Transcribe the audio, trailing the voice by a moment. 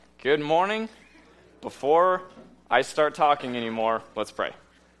Good morning. Before I start talking anymore, let's pray.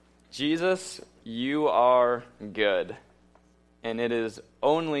 Jesus, you are good, and it is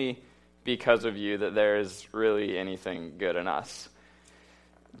only because of you that there is really anything good in us.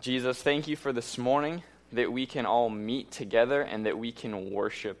 Jesus, thank you for this morning, that we can all meet together and that we can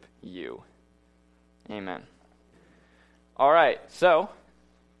worship you. Amen. All right, so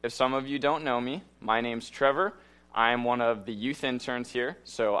if some of you don't know me, my name's Trevor. I am one of the youth interns here,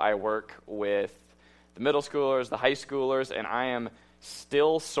 so I work with the middle schoolers, the high schoolers, and I am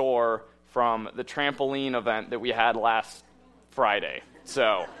still sore from the trampoline event that we had last Friday.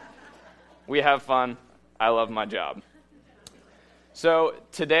 So we have fun. I love my job. So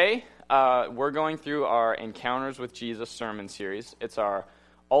today, we're going through our Encounters with Jesus sermon series. It's our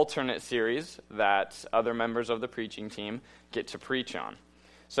alternate series that other members of the preaching team get to preach on.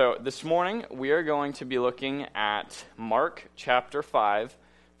 So this morning, we are going to be looking at Mark chapter 5,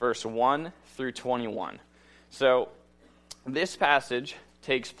 verse 1 through 21. So this passage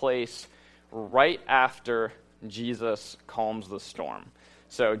takes place right after Jesus calms the storm.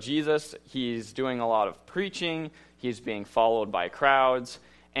 So Jesus, he's doing a lot of preaching, he's being followed by crowds,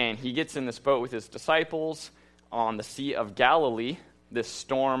 and he gets in this boat with his disciples on the Sea of Galilee. This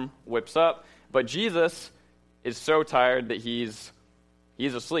storm whips up, but Jesus is so tired that he's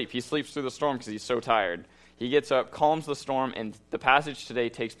asleep. He sleeps through the storm because he's so tired. He gets up, calms the storm, and the passage today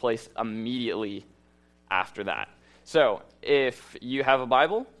takes place immediately after that. So, if you have a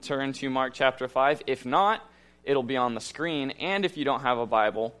Bible, turn to Mark chapter 5. If not, it'll be on the screen. And if you don't have a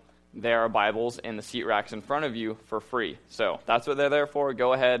Bible, there are Bibles in the seat racks in front of you for free. So, that's what they're there for.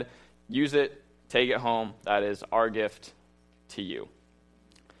 Go ahead, use it, take it home. That is our gift to you.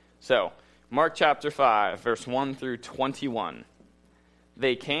 So, Mark chapter 5, verse 1 through 21.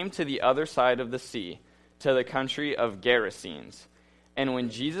 They came to the other side of the sea, to the country of Gerasenes. And when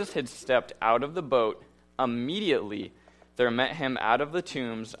Jesus had stepped out of the boat, immediately there met him out of the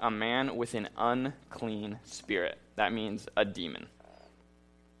tombs a man with an unclean spirit. That means a demon.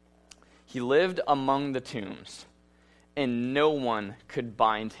 He lived among the tombs, and no one could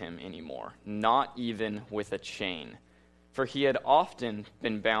bind him anymore, not even with a chain. For he had often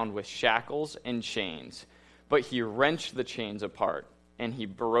been bound with shackles and chains, but he wrenched the chains apart, and he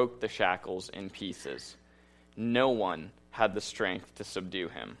broke the shackles in pieces. No one had the strength to subdue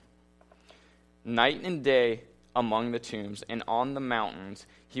him. Night and day among the tombs and on the mountains,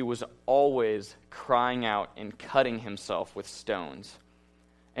 he was always crying out and cutting himself with stones.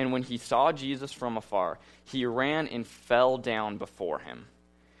 And when he saw Jesus from afar, he ran and fell down before him.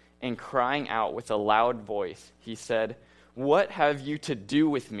 And crying out with a loud voice, he said, "What have you to do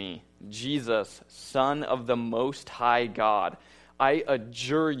with me, Jesus, Son of the Most High God? I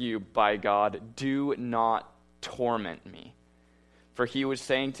adjure you by God, do not torment me." For he was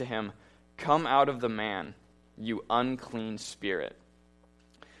saying to him, "Come out of the man, you unclean spirit."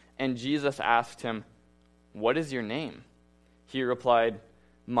 And Jesus asked him, "What is your name?" He replied,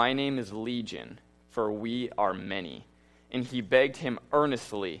 "My name is Legion, for we are many." And he begged him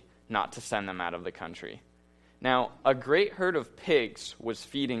earnestly not to send them out of the country. Now, a great herd of pigs was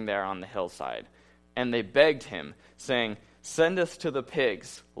feeding there on the hillside, and they begged him, saying, "Send us to the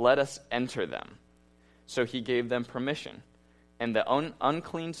pigs, let us enter them." So he gave them permission, and the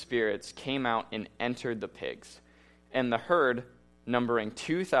unclean spirits came out and entered the pigs. And the herd, numbering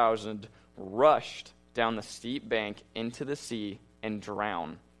 2,000, rushed down the steep bank into the sea and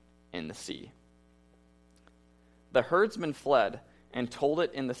drowned in the sea. The herdsmen fled and told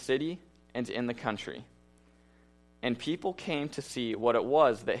it in the city and in the country. And people came to see what it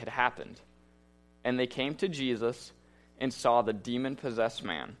was that had happened. And they came to Jesus and saw the demon-possessed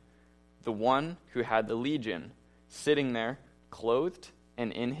man, the one who had the legion, sitting there, clothed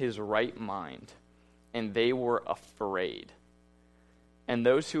and in his right mind. And they were afraid. And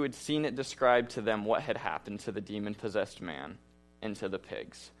those who had seen it described to them what had happened to the demon-possessed man and to the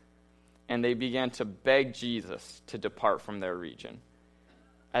pigs. And they began to beg Jesus to depart from their region.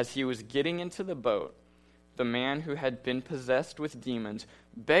 As he was getting into the boat, the man who had been possessed with demons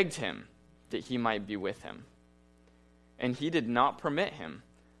begged him that he might be with him. And he did not permit him,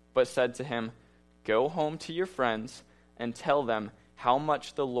 but said to him, "Go home to your friends and tell them how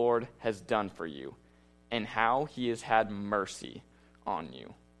much the Lord has done for you, and how he has had mercy on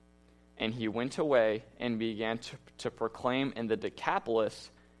you." And he went away and began to proclaim in the Decapolis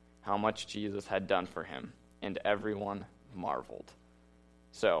how much Jesus had done for him, and everyone marveled.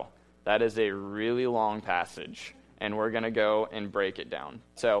 So, that is a really long passage, and we're going to go and break it down.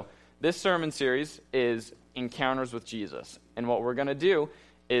 So, this sermon series is Encounters with Jesus, and what we're going to do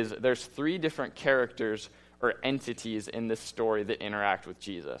is there's 3 different characters or entities in this story that interact with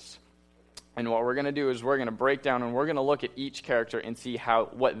Jesus. And what we're going to do is we're going to break down and we're going to look at each character and see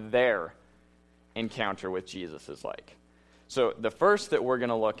what their encounter with Jesus is like. So the first that we're going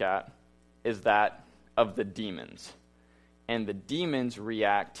to look at is that of the demons. And the demons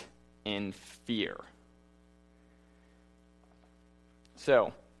react in fear.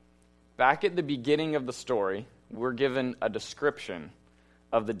 So, back at the beginning of the story, we're given a description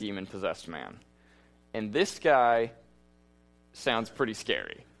of the demon-possessed man. And this guy sounds pretty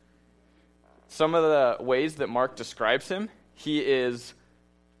scary. Some of the ways that Mark describes him, he is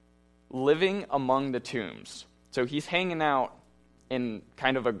living among the tombs. So he's hanging out in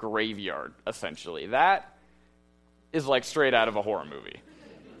kind of a graveyard, essentially. That is like straight out of a horror movie.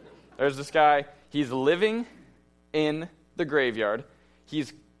 There's this guy, he's living in the graveyard.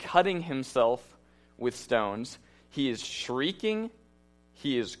 He's cutting himself with stones. He is shrieking.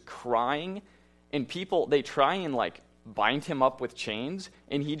 He is crying. And people, they try and bind him up with chains,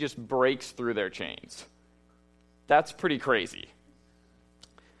 and he just breaks through their chains. That's pretty crazy.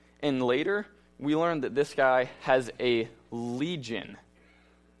 And later, we learn that this guy has a legion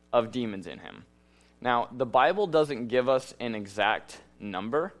of demons in him. Now, the Bible doesn't give us an exact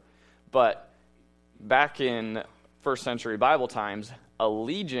number, but back in first century Bible times, a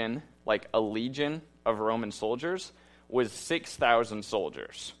legion, like a legion of Roman soldiers, was 6,000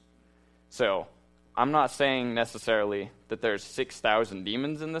 soldiers. So, I'm not saying necessarily that there's 6,000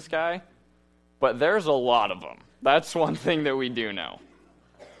 demons in this guy, but there's a lot of them. That's one thing that we do know.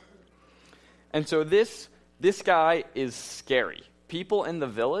 And so this guy is scary. People in the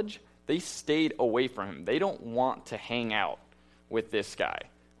village, they stayed away from him. They don't want to hang out with this guy.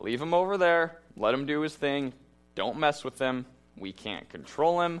 Leave him over there. Let him do his thing. Don't mess with him. We can't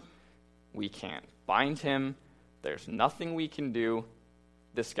control him. We can't bind him. There's nothing we can do.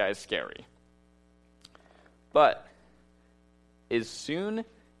 This guy's scary. But as soon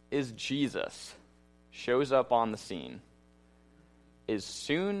as Jesus shows up on the scene, as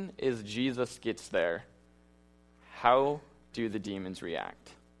soon as Jesus gets there, how do the demons react?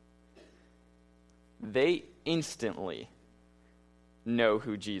 They instantly know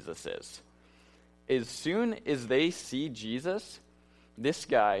who Jesus is. As soon as they see Jesus, this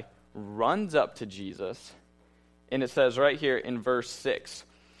guy runs up to Jesus, and it says right here in verse 6,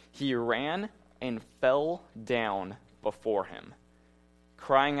 he ran and fell down before him.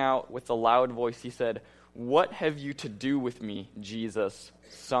 Crying out with a loud voice, he said, "What have you to do with me, Jesus,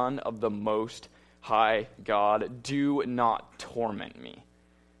 Son of the Most High God? Do not torment me."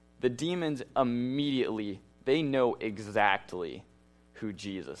 The demons immediately, they know exactly who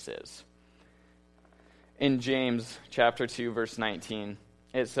Jesus is. In James chapter 2, verse 19,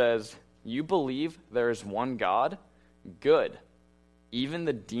 it says, "You believe there is one God? Good. Even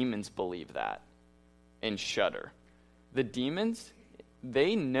the demons believe that and shudder." The demons,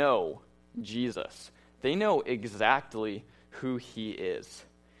 they know Jesus. They know exactly who he is.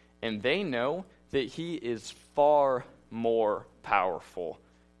 And they know that he is far more powerful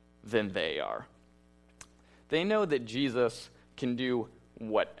than they are. They know that Jesus can do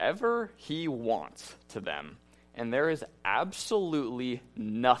whatever he wants to them. And there is absolutely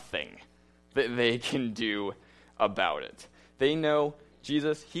nothing that they can do about it. They know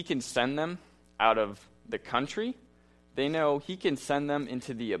Jesus, he can send them out of the country. They know he can send them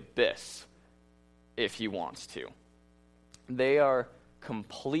into the abyss if he wants to. They are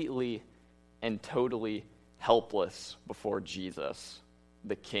completely and totally helpless before Jesus,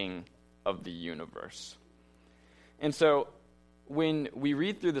 the King of the universe. And so, when we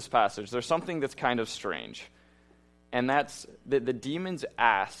read through this passage, there's something that's kind of strange. And that's that the demons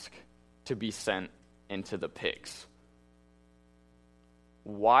ask to be sent into the pigs.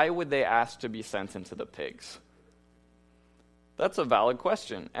 Why would they ask to be sent into the pigs? That's a valid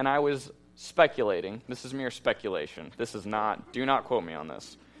question. And I was speculating. This is mere speculation. Do not quote me on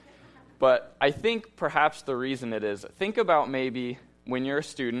this. But I think perhaps the reason it is, think about maybe when you're a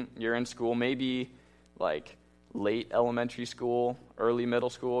student, you're in school, maybe like late elementary school, early middle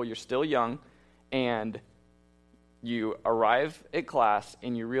school, you're still young, and you arrive at class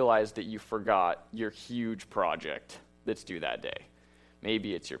and you realize that you forgot your huge project that's due that day.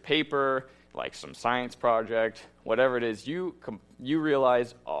 Maybe it's your paper, like some science project, whatever it is, you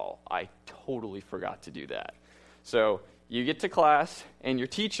realize, oh, I totally forgot to do that. So you get to class, and your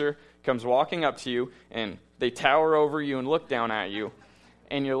teacher comes walking up to you, and they tower over you and look down at you,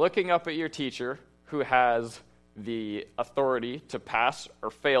 and you're looking up at your teacher, who has the authority to pass or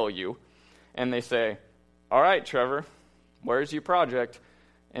fail you, and they say, "All right, Trevor, where's your project?"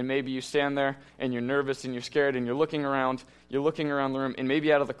 And maybe you stand there and you're nervous and you're scared and you're looking around the room, and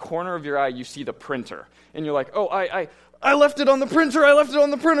maybe out of the corner of your eye you see the printer. And you're like, oh, I left it on the printer,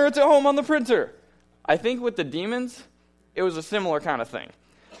 it's at home on the printer. I think with the demons, it was a similar kind of thing.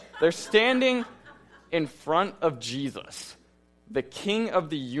 They're standing in front of Jesus, the King of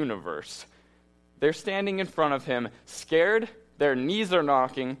the universe. They're standing in front of him, scared, their knees are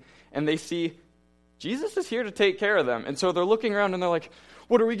knocking, and they see Jesus is here to take care of them. And so they're looking around and they're like,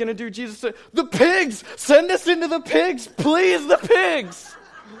 what are we going to do? Jesus said, the pigs! Send us into the pigs! Please, the pigs!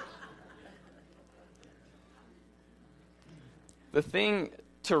 The thing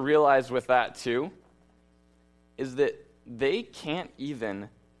to realize with that too is that they can't even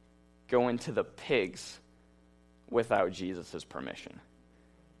go into the pigs without Jesus' permission.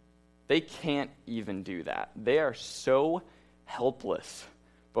 They can't even do that. They are so helpless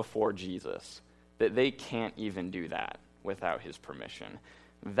before Jesus that they can't even do that without his permission.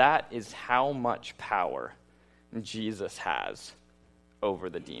 That is how much power Jesus has over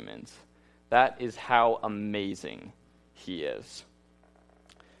the demons. That is how amazing he is.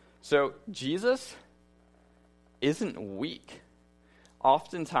 So Jesus isn't weak.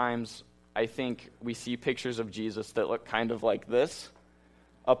 Oftentimes, I think we see pictures of Jesus that look kind of like this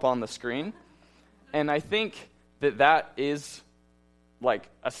up on the screen. And I think that is like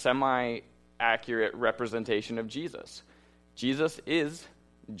a semi-accurate representation of Jesus. Jesus is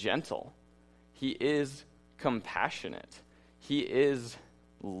gentle. He is compassionate. He is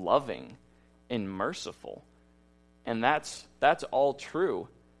loving and merciful. And that's all true.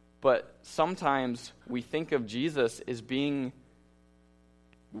 But sometimes we think of Jesus as being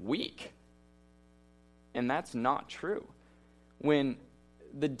weak. And that's not true. When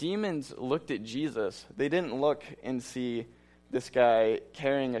the demons looked at Jesus, they didn't look and see this guy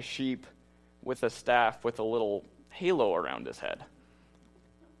carrying a sheep with a staff with a little halo around his head.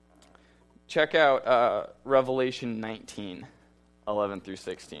 Check out Revelation 19, 11 through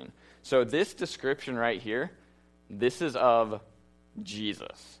 16. So this description right here, this is of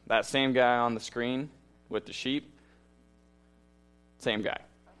Jesus. That same guy on the screen with the sheep, same guy.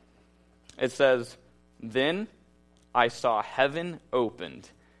 It says, then I saw heaven opened,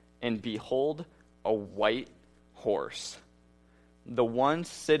 and behold, a white horse. The one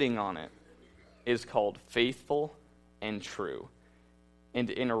sitting on it is called Faithful and True, and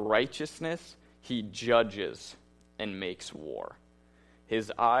in righteousness he judges and makes war.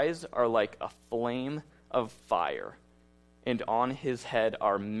 His eyes are like a flame of fire, and on his head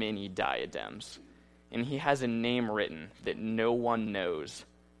are many diadems, and he has a name written that no one knows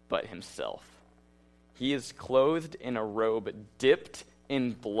but himself. He is clothed in a robe dipped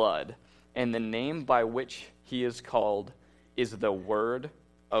in blood, and the name by which he is called is the Word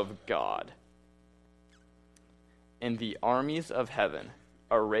of God. And the armies of heaven,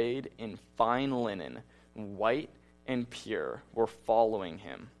 arrayed in fine linen, white and pure, were following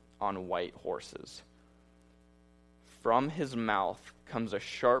him on white horses. From his mouth comes a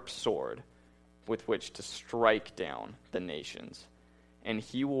sharp sword with which to strike down the nations, and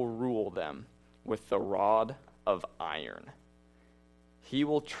he will rule them with the rod of iron. He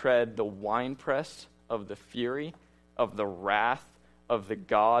will tread the winepress of the fury of the wrath of the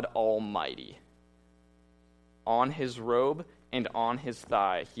God Almighty. On his robe and on his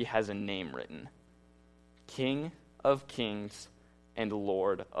thigh he has a name written, King of Kings and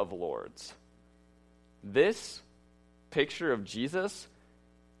Lord of Lords. This picture of Jesus,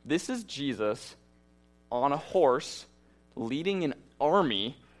 this is Jesus on a horse leading an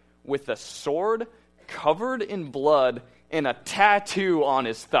army with a sword covered in blood and a tattoo on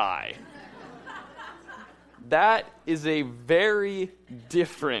his thigh. That is a very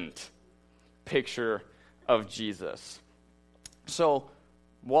different picture of Jesus. So,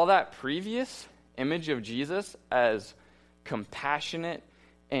 while that previous image of Jesus as compassionate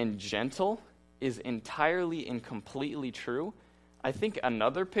and gentle is entirely and completely true, I think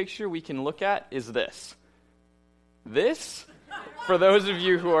another picture we can look at is this. This, for those of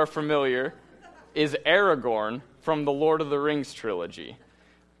you who are familiar, is Aragorn from the Lord of the Rings trilogy.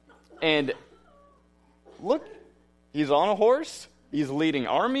 And look, he's on a horse, he's leading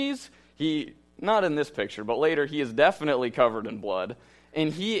armies, not in this picture, but later he is definitely covered in blood,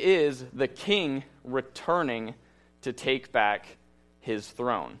 and he is the king returning to take back his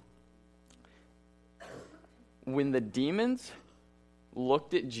throne. When the demons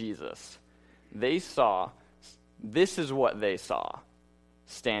looked at Jesus, this is what they saw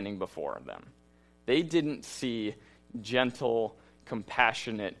standing before them. They didn't see gentle,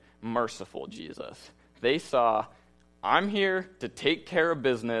 compassionate, merciful Jesus. They saw, I'm here to take care of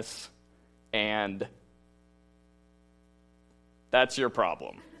business, and That's your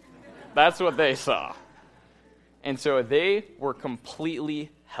problem. That's what they saw. And so they were completely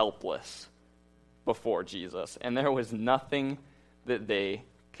helpless before Jesus, and there was nothing that they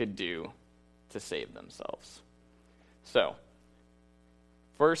could do to save themselves. So,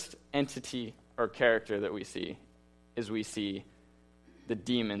 first entity or character that we see is we see the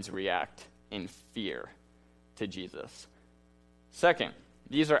demons react in fear to Jesus. Second,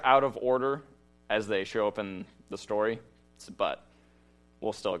 these are out of order as they show up in the story, but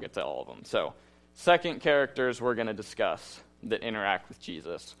we'll still get to all of them. So, second characters we're going to discuss that interact with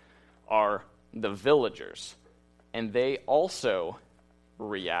Jesus are the villagers, and they also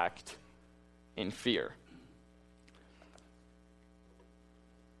react in fear.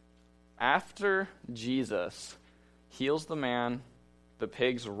 After Jesus heals the man, the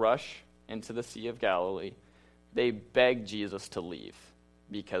pigs rush into the Sea of Galilee. They beg Jesus to leave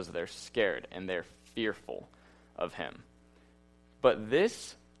because they're scared and they're fearful of him. But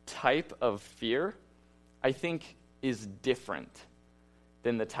this type of fear, I think, is different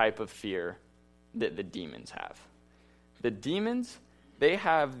than the type of fear that the demons have. The demons, they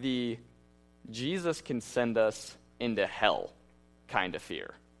have the Jesus can send us into hell kind of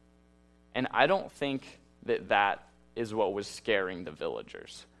fear. And I don't think that that is what was scaring the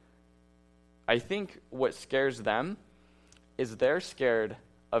villagers. I think what scares them is they're scared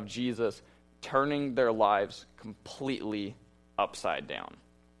of Jesus turning their lives completely upside down.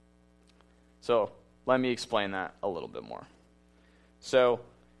 So let me explain that a little bit more. So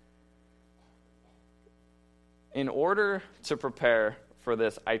in order to prepare for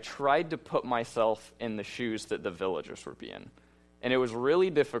this, I tried to put myself in the shoes that the villagers would be in. And it was really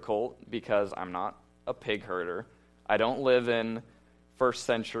difficult because I'm not a pig herder. I don't live in first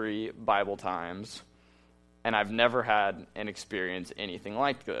century Bible times. And I've never had an experience anything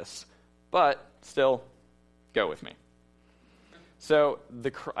like this. But still, go with me. So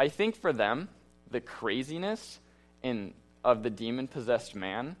I think for them, the craziness of the demon-possessed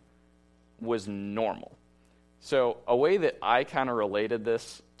man was normal. So a way that I kind of related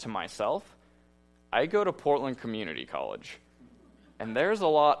this to myself, I go to Portland Community College. And there's a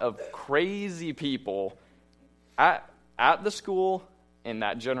lot of crazy people at the school, in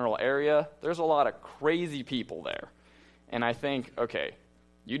that general area. There's a lot of crazy people there. And I think, okay,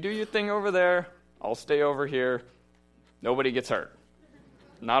 you do your thing over there, I'll stay over here. Nobody gets hurt.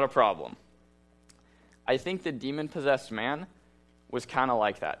 Not a problem. I think the demon-possessed man was kind of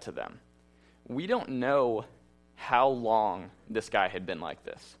like that to them. We don't know how long this guy had been like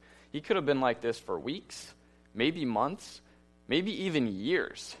this. He could have been like this for weeks, maybe months, maybe even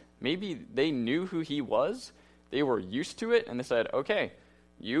years. Maybe they knew who he was, they were used to it, and they said, okay,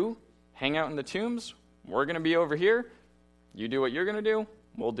 you hang out in the tombs, we're going to be over here, you do what you're going to do,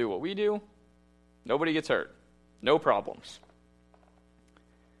 we'll do what we do, nobody gets hurt, no problems.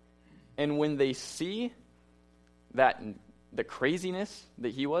 And when they see that the craziness that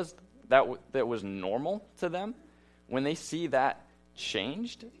he was, that was normal to them, when they see that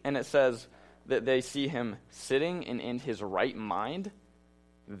changed, and it says that they see him sitting and in his right mind,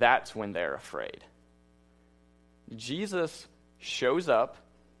 that's when they're afraid. Jesus shows up,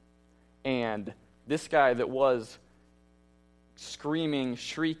 and this guy that was screaming,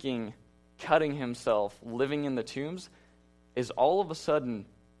 shrieking, cutting himself, living in the tombs, is all of a sudden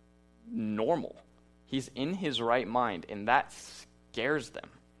normal. He's in his right mind, and that scares them.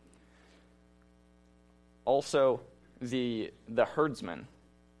 Also, the herdsmen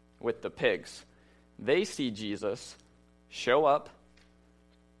with the pigs, they see Jesus show up.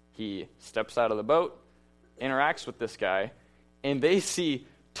 He steps out of the boat, interacts with this guy, and they see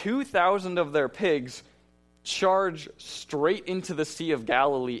 2,000 of their pigs charge straight into the Sea of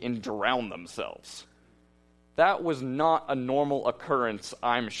Galilee and drown themselves. That was not a normal occurrence,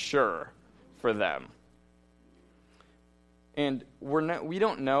 I'm sure, for them. And we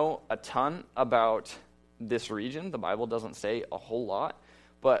don't know a ton about this region. The Bible doesn't say a whole lot,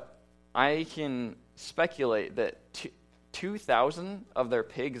 but I can speculate that 2,000 of their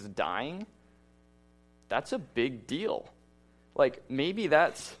pigs dying, that's a big deal. Like, maybe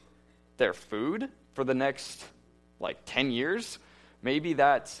that's their food for the next, 10 years. Maybe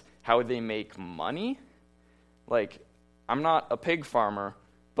that's how they make money. I'm not a pig farmer,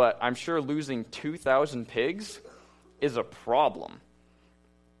 but I'm sure losing 2,000 pigs is a problem.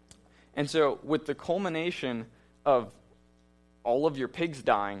 And so with the culmination of all of your pigs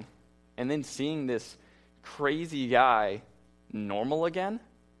dying and then seeing this crazy guy normal again,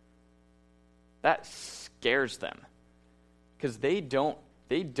 that scares them because they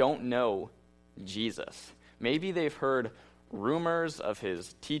don't know Jesus. Maybe they've heard rumors of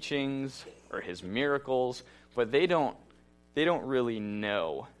his teachings or his miracles, but they don't they don't really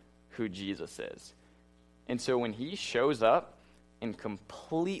know who Jesus is. And so when he shows up and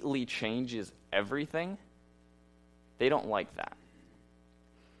completely changes everything, they don't like that.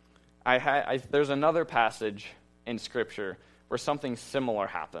 There's another passage in Scripture where something similar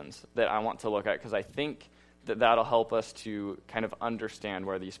happens that I want to look at, because I think that that'll help us to kind of understand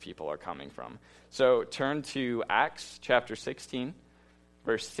where these people are coming from. So turn to Acts chapter 16,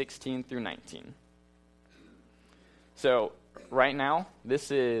 verse 16 through 19. So right now, this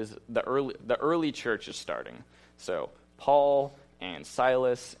is the early church is starting. So Paul and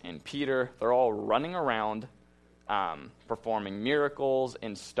Silas and Peter, they're all running around performing miracles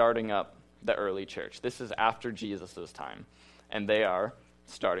and starting up the early church. This is after Jesus' time, and they are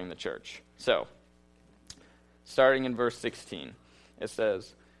starting the church. So, starting in verse 16, it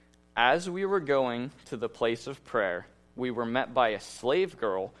says, "As we were going to the place of prayer, we were met by a slave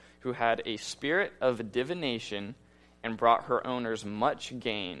girl who had a spirit of divination and brought her owners much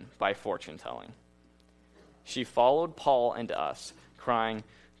gain by fortune-telling. She followed Paul and us, crying,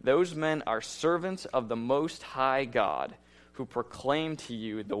 'Those men are servants of the Most High God, who proclaim to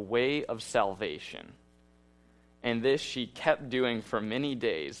you the way of salvation.' And this she kept doing for many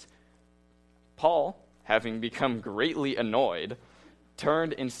days. Paul, having become greatly annoyed,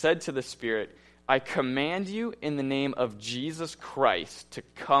 turned and said to the spirit, 'I command you in the name of Jesus Christ to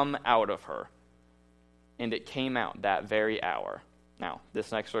come out of her.' And it came out that very hour." Now,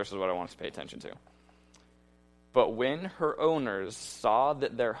 this next verse is what I want us to pay attention to. "But when her owners saw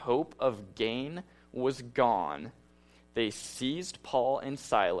that their hope of gain was gone, they seized Paul and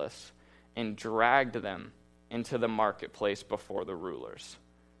Silas and dragged them into the marketplace before the rulers."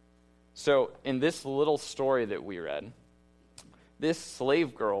 So, in this little story that we read, this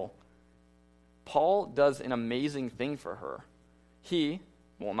slave girl, Paul does an amazing thing for her.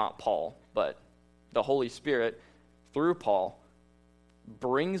 Not Paul, but the Holy Spirit, through Paul,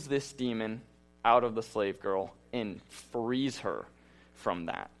 brings this demon out of the slave girl and frees her from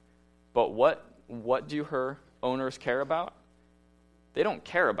that. But what do her owners care about? They don't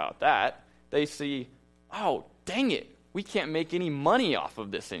care about that. They see, oh, dang it, we can't make any money off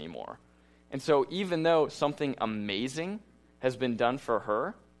of this anymore. And so even though something amazing has been done for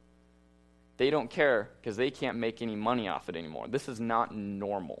her, they don't care because they can't make any money off it anymore. This is not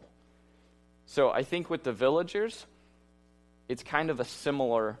normal. So I think with the villagers, it's kind of a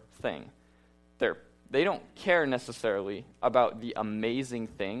similar thing. They don't care necessarily about the amazing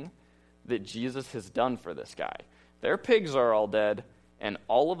thing that Jesus has done for this guy. Their pigs are all dead, and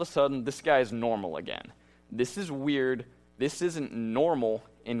all of a sudden, this guy's normal again. This is weird. This isn't normal,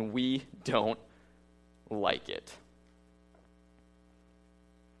 and we don't like it.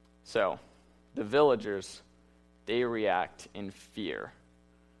 So, the villagers, they react in fear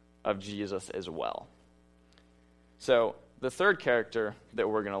of Jesus as well. So, the third character that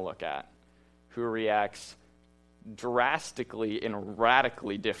we're going to look at, who reacts drastically and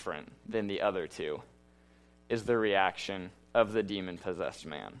radically different than the other two, is the reaction of the demon-possessed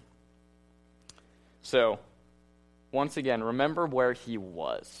man. So, once again, remember where he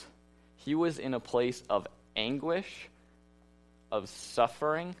was. He was in a place of anguish, of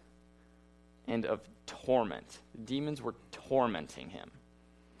suffering, and of torment. The demons were tormenting him.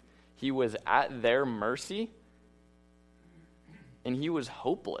 He was at their mercy, and he was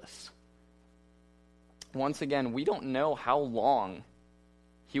hopeless. Once again, we don't know how long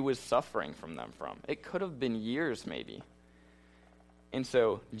he was suffering from them from. It could have been years, maybe. And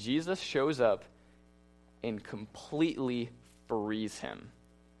so Jesus shows up and completely frees him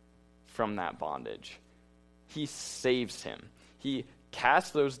from that bondage. He saves him. He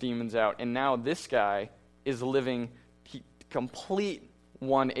casts those demons out, and now this guy is living complete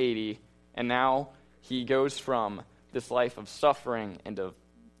 180, and now he goes from this life of suffering and of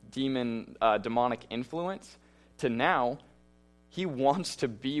demonic influence to now he wants to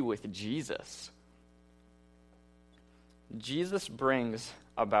be with Jesus. Jesus brings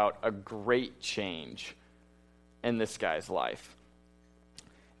about a great change in this guy's life.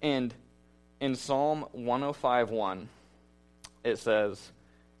 And in Psalm 105:1, it says,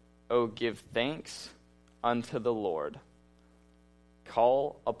 "Oh, give thanks unto the Lord.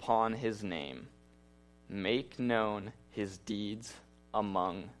 Call upon his name. Make known his deeds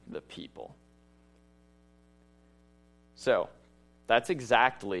among the people." So, that's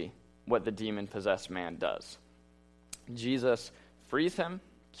exactly what the demon-possessed man does. Jesus frees him,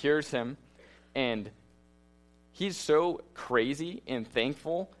 cures him, and he's so crazy and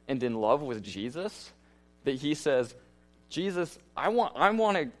thankful and in love with Jesus that he says, "Jesus, I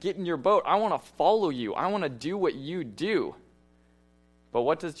want to get in your boat. I want to follow you. I want to do what you do." But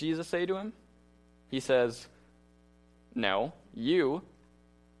what does Jesus say to him? He says, No, you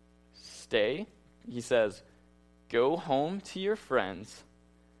stay. He says, go home to your friends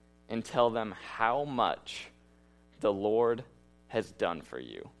and tell them how much the Lord has done for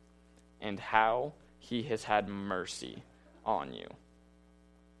you and how he has had mercy on you.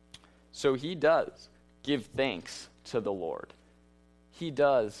 So he does give thanks to the Lord. He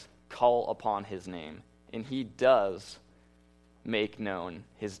does call upon his name, and he does make known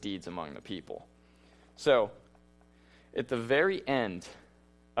his deeds among the people. So, at the very end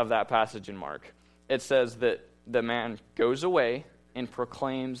of that passage in Mark, it says that the man goes away and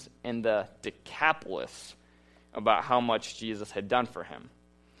proclaims in the Decapolis about how much Jesus had done for him.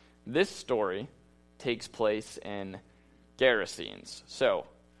 This story takes place in Gerasenes. So,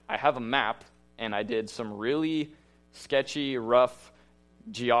 I have a map, and I did some really sketchy, rough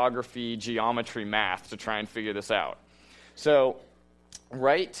geometry math to try and figure this out. So,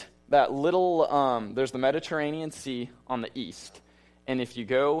 right, that little, there's the Mediterranean Sea on the east. And if you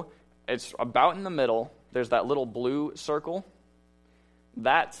go, it's about in the middle, there's that little blue circle.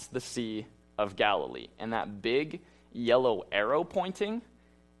 That's the Sea of Galilee. And that big yellow arrow pointing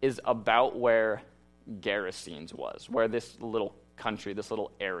is about where Gerasenes was, where this little country, this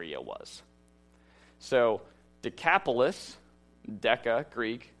little area was. So Decapolis, Deca,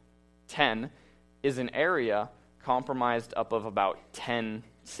 Greek, 10, is an area comprised up of about 10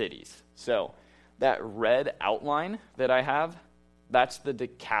 cities. So that red outline that I have, that's the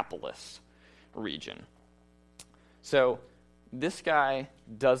Decapolis region. So this guy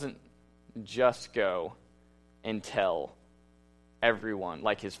doesn't just go and tell everyone,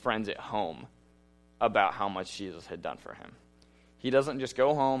 like his friends at home, about how much Jesus had done for him. He doesn't just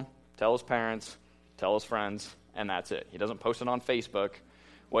go home, tell his parents, tell his friends, and that's it. He doesn't post it on Facebook.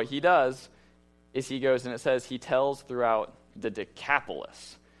 What he does is he goes, and it says he tells throughout the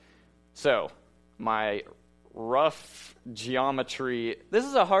Decapolis. So, my rough geometry, this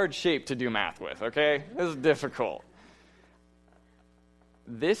is a hard shape to do math with, okay? This is difficult.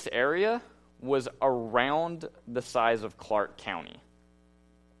 This area was around the size of Clark County.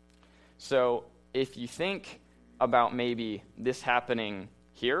 So, if you think about maybe this happening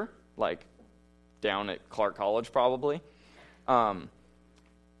here, like down at Clark College probably,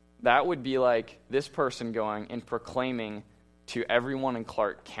 that would be like this person going and proclaiming to everyone in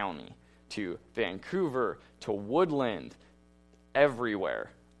Clark County, to Vancouver, to Woodland,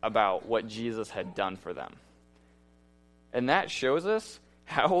 everywhere about what Jesus had done for them. And that shows us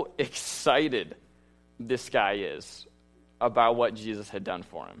how excited this guy is about what Jesus had done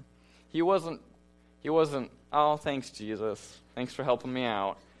for him. He wasn't, oh, thanks, Jesus. Thanks for helping me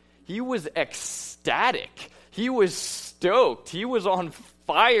out. He was ecstatic. He was stoked. He was on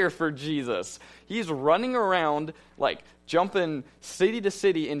fire for Jesus. He's running around, like, jumping city to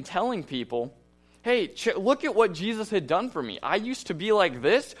city and telling people, hey, look at what Jesus had done for me. I used to be like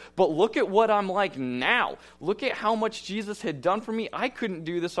this, but look at what I'm like now. Look at how much Jesus had done for me. I couldn't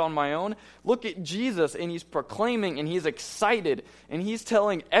do this on my own. Look at Jesus, and he's proclaiming, and he's excited, and he's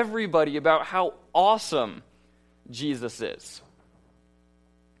telling everybody about how awesome Jesus is.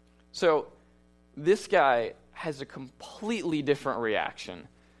 So, this guy has a completely different reaction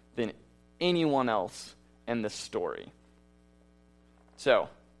than anyone else in this story. So,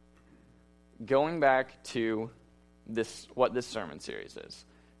 going back to this, what this sermon series is,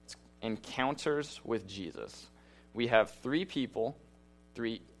 it's encounters with Jesus. We have three people,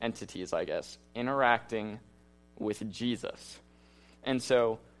 three entities, I guess, interacting with Jesus. And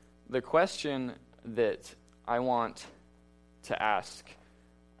so, the question that I want to ask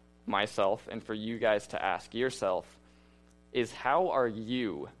myself and for you guys to ask yourself is, how are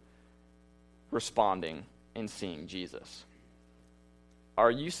you responding and seeing Jesus?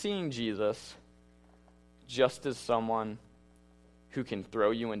 Are you seeing Jesus just as someone who can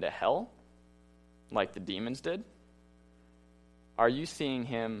throw you into hell like the demons did? Are you seeing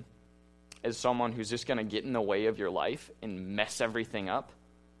him as someone who's just going to get in the way of your life and mess everything up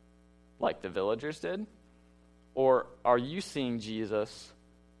like the villagers did? Or are you seeing Jesus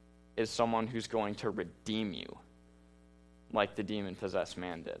as someone who's going to redeem you like the demon-possessed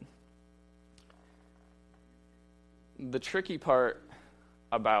man did? The tricky part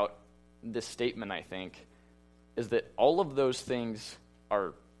about this statement, I think, is that all of those things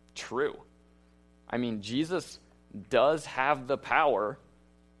are true. I mean, Jesus does have the power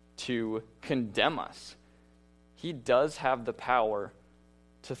to condemn us. He does have the power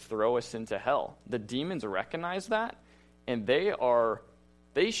to throw us into hell. The demons recognize that, and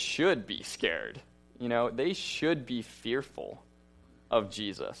they should be scared. You know, they should be fearful of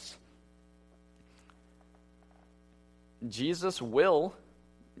Jesus. Jesus will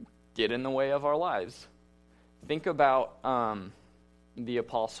get in the way of our lives. think about the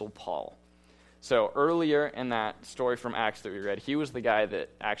Apostle Paul. So earlier in that story from Acts that we read, he was the guy that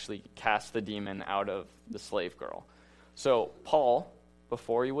actually cast the demon out of the slave girl. So Paul,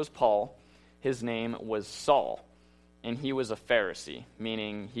 before he was Paul, his name was Saul, and he was a Pharisee,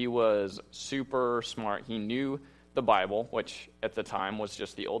 meaning he was super smart. He knew the Bible, which at the time was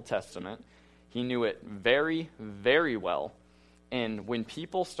just the Old Testament. He knew it very, very well. And when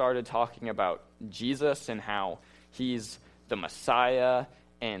people started talking about Jesus and how he's the Messiah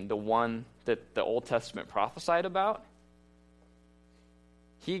and the one that the Old Testament prophesied about,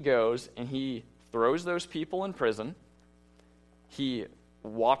 he goes and he throws those people in prison. He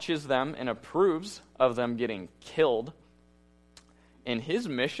watches them and approves of them getting killed. And his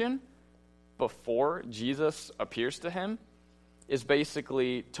mission before Jesus appears to him is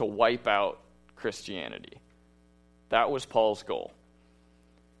basically to wipe out Christianity. That was Paul's goal.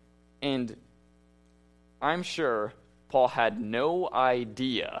 And I'm sure Paul had no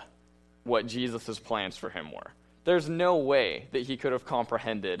idea what Jesus' plans for him were. There's no way that he could have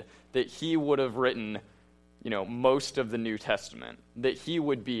comprehended that he would have written, most of the New Testament, that he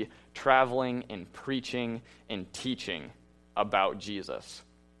would be traveling and preaching and teaching about Jesus.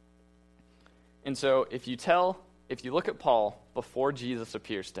 And so if you look at Paul before Jesus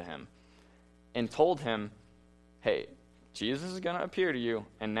appears to him and told him, hey, Jesus is going to appear to you,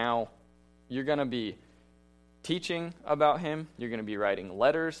 and now you're going to be teaching about him, you're going to be writing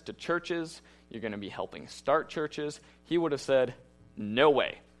letters to churches, you're going to be helping start churches, he would have said, no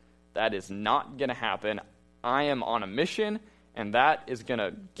way. That is not going to happen. I am on a mission, and that is going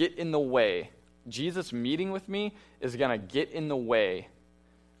to get in the way. Jesus meeting with me is going to get in the way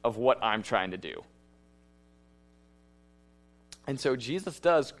of what I'm trying to do. And so Jesus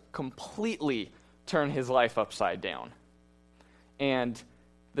does completely turn his life upside down. And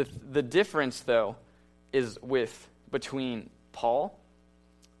the difference, though, is between Paul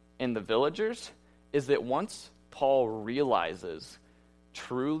and the villagers, is that once Paul realizes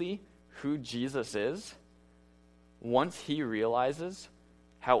truly who Jesus is, once he realizes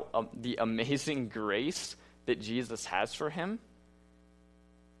how the amazing grace that Jesus has for him,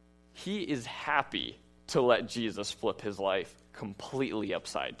 he is happy to let Jesus flip his life completely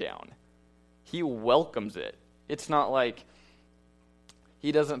upside down. He welcomes it. It's not like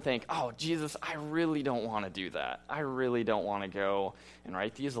he doesn't think, oh, Jesus, I really don't want to do that. I really don't want to go and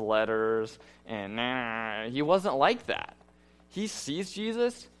write these letters. And he wasn't like that. He sees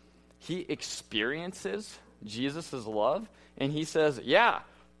Jesus. He experiences Jesus' love. And he says, yeah,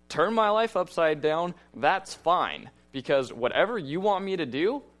 turn my life upside down. That's fine. Because whatever you want me to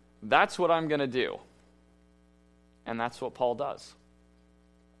do, that's what I'm going to do. And that's what Paul does.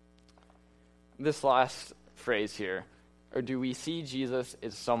 This last phrase here, or do we see Jesus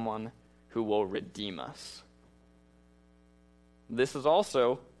as someone who will redeem us? This is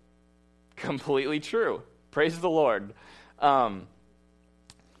also completely true. Praise the Lord. Let's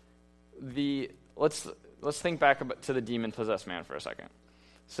think back to the demon-possessed man for a second.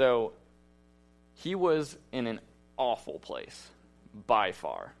 So he was in an awful place, by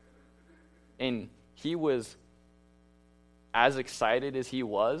far. And he was as excited as he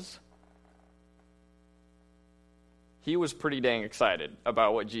was pretty dang excited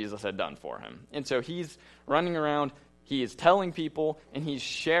about what Jesus had done for him. And so he's running around, he is telling people, and he's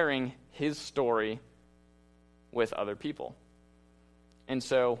sharing his story with other people. And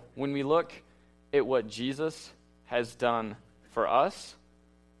so when we look at what Jesus has done for us,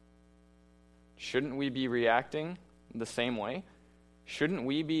 shouldn't we be reacting the same way? Shouldn't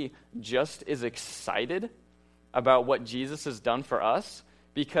we be just as excited about what Jesus has done for us?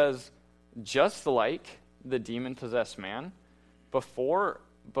 Because just like the demon-possessed man, before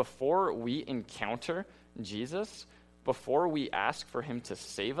we encounter Jesus, before we ask for him to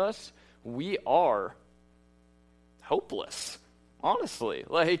save us, we are hopeless, honestly.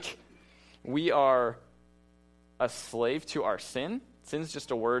 We are a slave to our sin. Sin's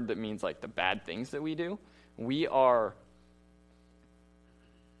just a word that means the bad things that we do.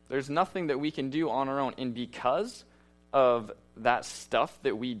 There's nothing that we can do on our own. And because of that stuff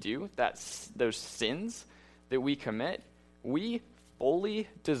that we do, those sins that we commit, we fully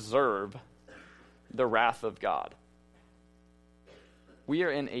deserve the wrath of God. We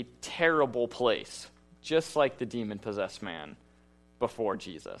are in a terrible place, just like the demon-possessed man before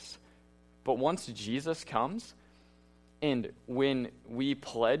Jesus. But once Jesus comes, and when we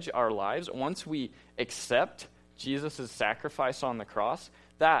pledge our lives, once we accept Jesus' sacrifice on the cross,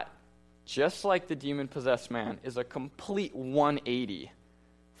 that, just like the demon-possessed man, is a complete 180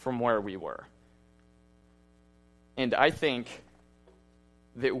 from where we were. And I think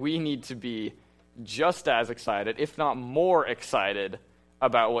that we need to be just as excited, if not more excited,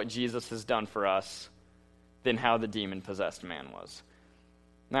 about what Jesus has done for us than how the demon-possessed man was.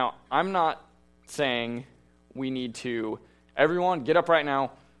 Now, I'm not saying we need to, everyone, get up right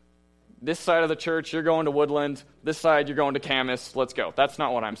now. This side of the church, you're going to Woodland. This side, you're going to Camas. Let's go. That's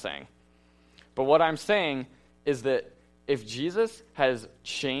not what I'm saying. But what I'm saying is that if Jesus has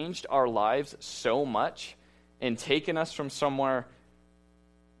changed our lives so much and taken us from somewhere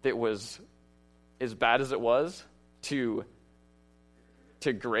that was as bad as it was to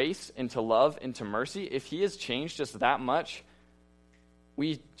grace and to love and to mercy, if he has changed us that much,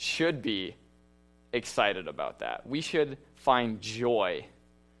 we should be excited about that. We should find joy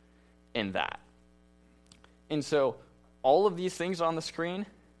in that. And so all of these things on the screen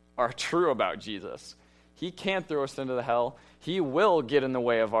are true about Jesus. He can't throw us into the hell. He will get in the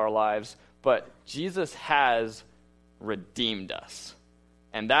way of our lives, but Jesus has redeemed us.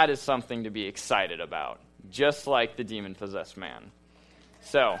 And that is something to be excited about, just like the demon-possessed man.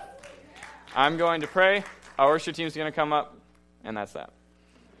 So, I'm going to pray. Our worship team is going to come up, and that's that.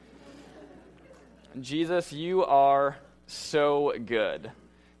 Jesus, you are so good.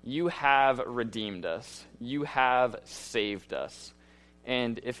 You have redeemed us. You have saved us.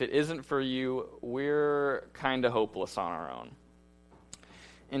 And if it isn't for you, we're kind of hopeless on our own.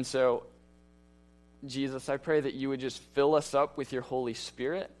 And so, Jesus, I pray that you would just fill us up with your Holy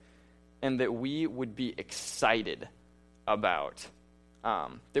Spirit and that we would be excited about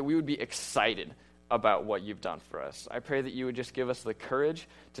what you've done for us. I pray that you would just give us the courage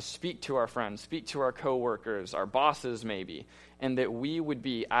to speak to our friends, speak to our coworkers, our bosses maybe, and that we would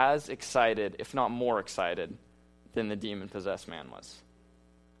be as excited, if not more excited, than the demon-possessed man was.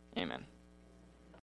 Amen.